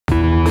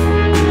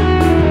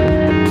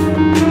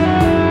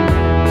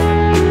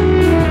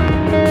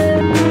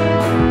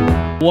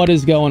What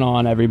is going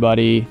on,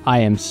 everybody? I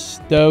am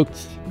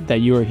stoked that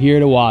you are here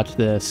to watch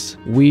this.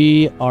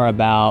 We are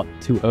about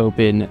to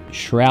open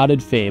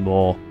Shrouded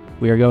Fable.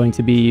 We are going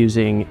to be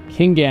using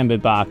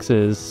Kingambit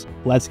boxes.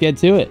 Let's get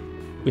to it.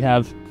 We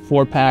have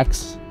 4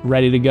 packs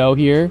ready to go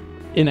here.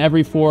 In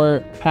every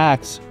 4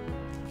 packs,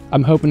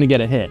 I'm hoping to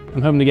get a hit.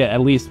 I'm hoping to get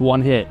at least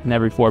 1 hit in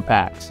every 4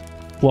 packs.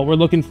 What we're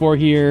looking for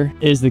here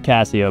is the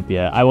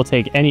Cassiopia. I will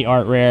take any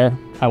art rare.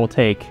 I will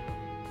take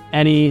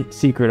any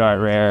secret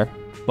art rare,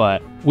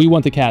 but we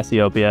want the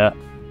Cassiopia.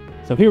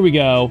 So here we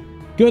go.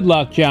 Good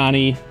luck,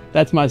 Johnny.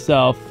 That's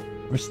myself.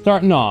 We're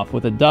starting off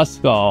with a Dust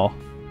Skull,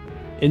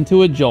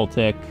 into a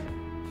Joltik,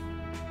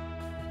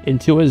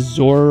 into a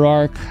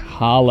Zoroark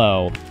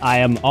Hollow. I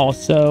am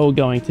also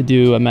going to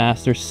do a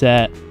master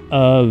set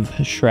of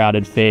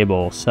Shrouded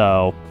Fable,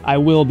 so I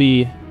will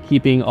be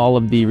keeping all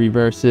of the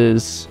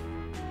reverses.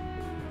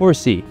 Or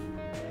C.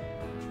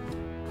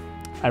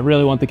 I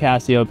really want the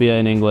Cassiopia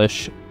in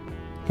English.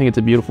 I think it's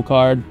a beautiful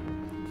card.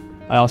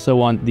 I also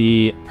want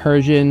the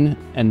Persian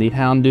and the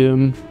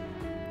Houndoom.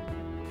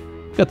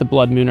 Got the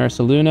Blood Moon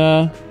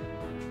Ursaluna.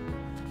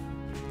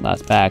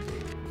 Last pack.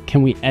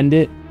 Can we end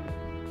it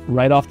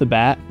right off the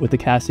bat with the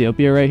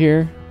Cassiopia right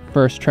here?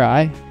 First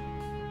try.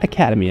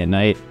 Academy at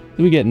Night.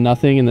 Did we get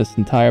nothing in this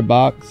entire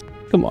box?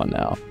 Come on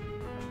now.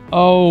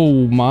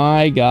 Oh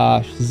my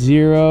gosh.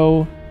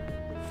 0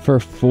 for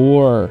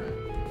 4.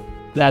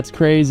 That's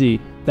crazy.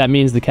 That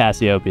means the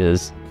Cassiopia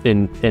is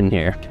in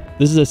here.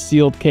 This is a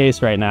sealed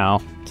case right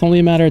now. It's only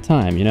a matter of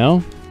time, you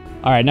know?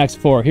 All right, next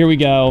 4. Here we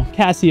go.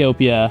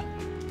 Cassiopia.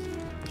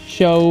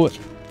 Show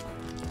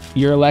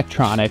your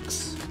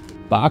electronics.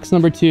 Box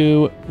number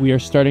 2. We are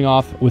starting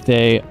off with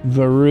a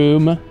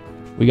Varoom.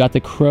 We got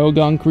the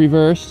Krogunk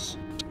reverse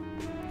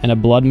and a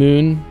Blood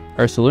Moon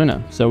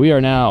Ursaluna. So we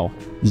are now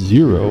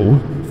 0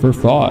 for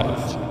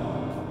 5.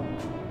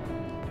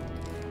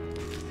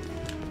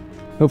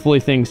 Hopefully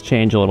things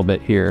change a little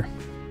bit here,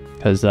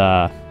 because,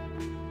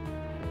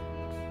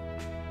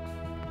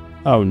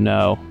 oh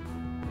no.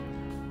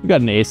 We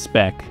got an Ace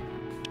Spec.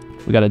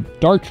 We got a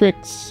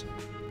Dartrix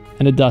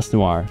and a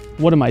Dusknoir.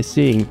 What am I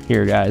seeing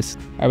here, guys?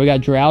 All right, we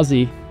got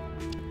Drowsy.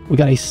 We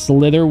got a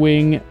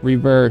Slitherwing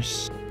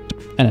reverse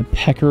and a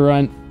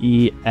Pekarunt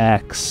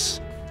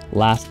EX.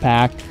 Last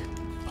pack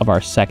of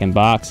our second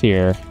box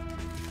here.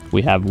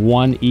 We have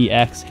 1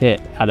 EX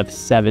hit out of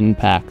 7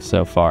 packs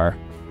so far.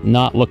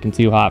 Not looking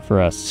too hot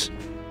for us.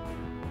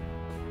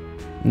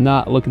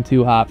 Not looking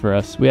too hot for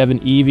us. We have an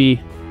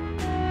Eevee.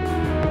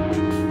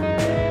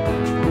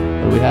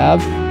 What do we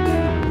have?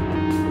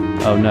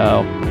 Oh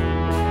no.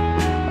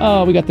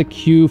 Oh, we got the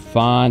Q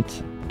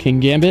font.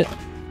 Kingambit.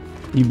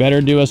 You better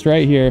do us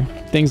right here.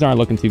 Things aren't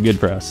looking too good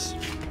for us.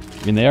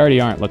 I mean, they already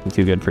aren't looking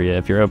too good for you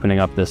if you're opening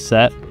up this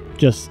set.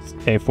 Just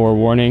a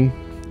forewarning.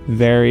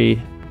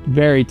 Very,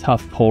 very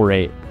tough pull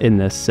rate in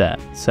this set.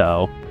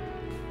 So,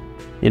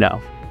 you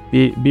know,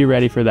 be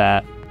ready for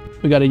that.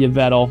 We got a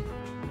Yveltal.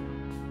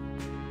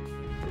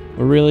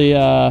 We're really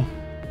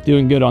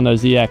doing good on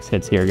those EX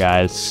hits here,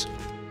 guys.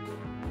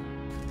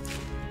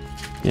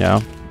 You know.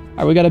 All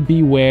right, we got a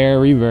Beware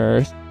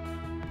reverse.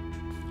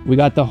 We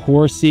got the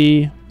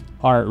Horsey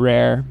art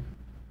rare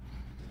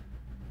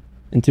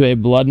into a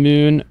Blood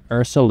Moon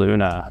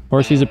Ursaluna.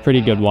 Horsey's a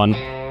pretty good one.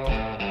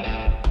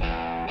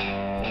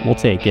 We'll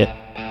take it.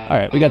 All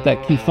right, we got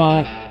that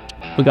Q-Font.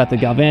 We got the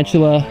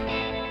Galvantula.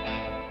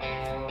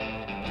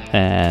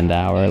 And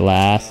our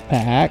last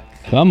pack.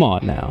 Come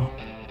on now.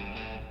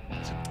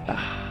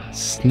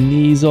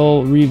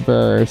 Sneasel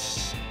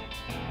reverse.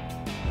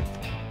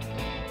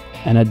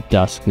 And a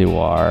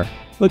Dusknoir.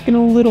 Looking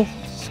a little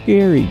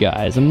scary,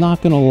 guys. I'm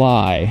not gonna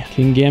lie.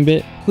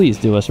 Kingambit, please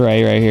do us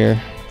right here.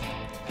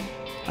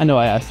 I know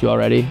I asked you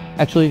already.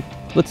 Actually,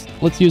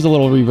 let's use a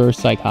little reverse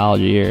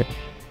psychology here.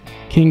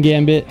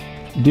 Kingambit,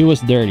 do us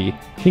dirty.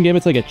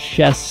 Kingambit's like a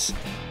chess-based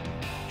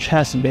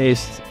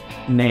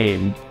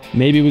name.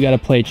 Maybe we gotta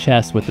play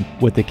chess with the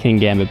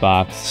Kingambit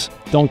box.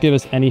 Don't give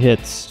us any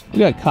hits. We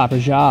got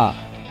Copperjaw.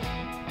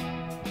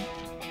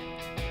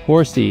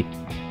 Horsey.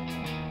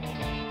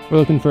 We're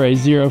looking for a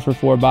 0 for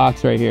 4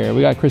 box right here. We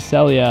got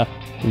Cresselia.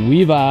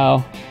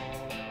 Weavile.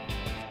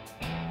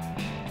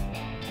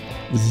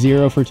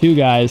 0 for 2,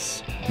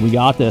 guys. We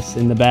got this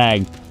in the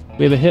bag.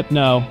 We have a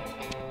Hypno.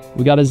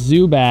 We got a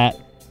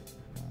Zubat.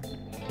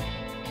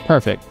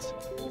 Perfect.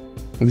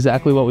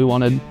 Exactly what we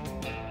wanted.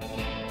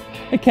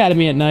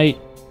 Academy at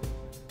Night.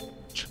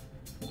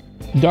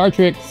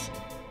 Dartrix.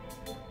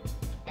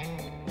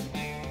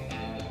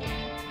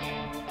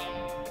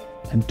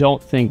 I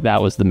don't think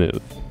that was the move.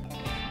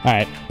 All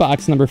right,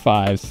 box number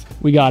 5.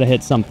 We gotta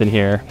hit something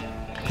here.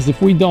 Because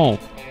if we don't,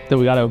 then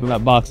we gotta open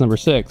up box number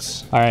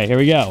 6. All right, here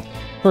we go.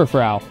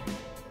 Furfrou.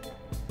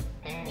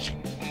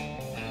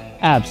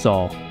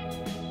 Absol.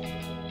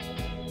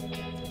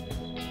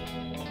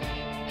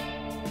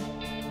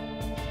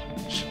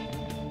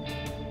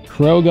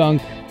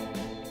 Krogunk.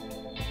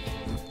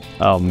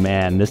 Oh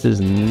man, this is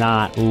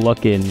not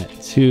looking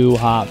too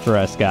hot for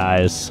us,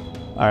 guys.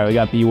 All right, we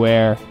got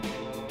Beware.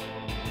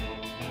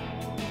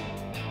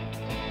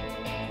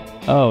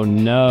 Oh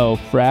no,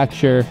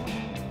 fracture.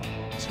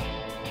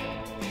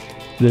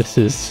 This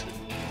is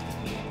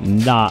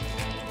not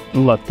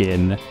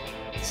looking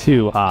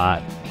too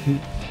hot.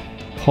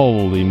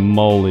 Holy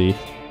moly.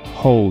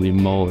 Holy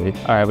moly.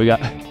 All right, we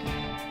got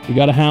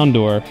a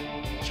Houndour.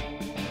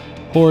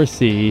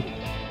 Horsey.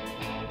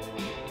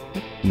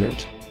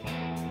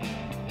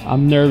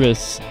 I'm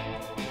nervous.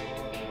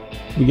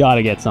 We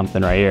gotta get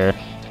something right here.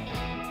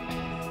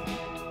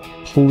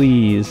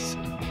 Please.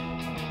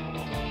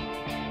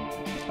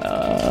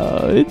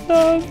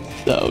 I'm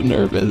so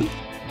nervous.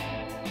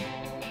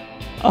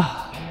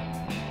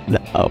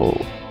 No.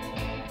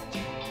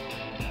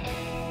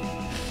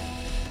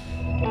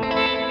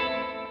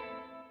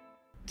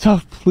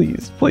 Oh,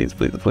 please, please,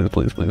 please, please,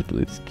 please, please,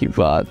 please, keep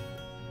on.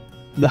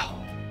 No.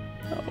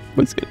 No,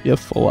 it's gonna be a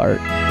full art.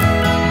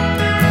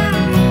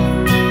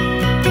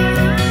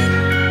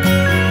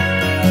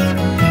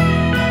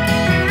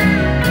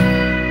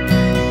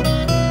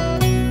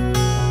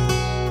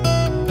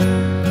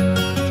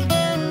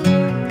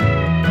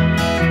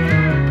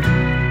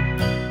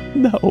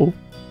 No.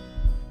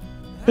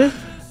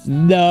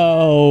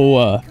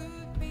 No.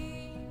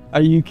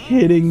 Are you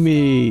kidding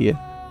me?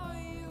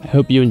 I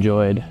hope you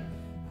enjoyed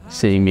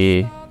seeing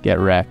me get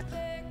wrecked.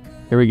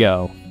 Here we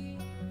go.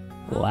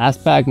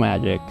 Last pack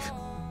magic.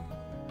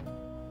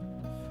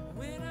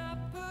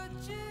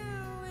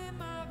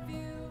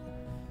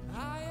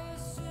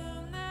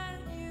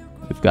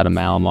 We've got a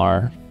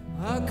Malamar.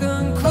 A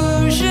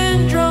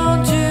conclusion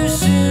drawn too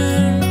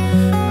soon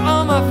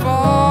on my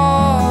fall.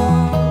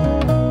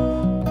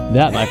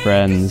 That, my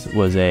friends,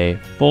 was a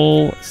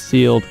full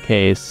sealed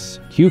case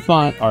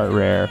Q-Font art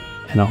rare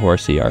and a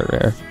Horsey art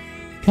rare.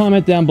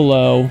 Comment down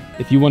below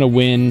if you want to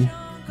win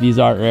these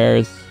art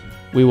rares.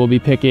 We will be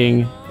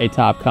picking a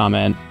top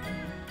comment.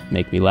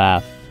 Make me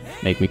laugh,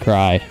 make me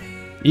cry.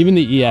 Even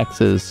the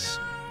EXs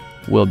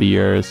will be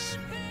yours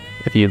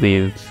if you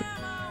leave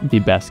the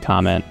best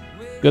comment.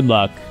 Good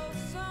luck.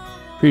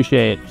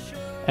 Appreciate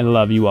and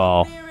love you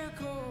all.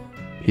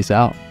 Peace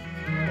out.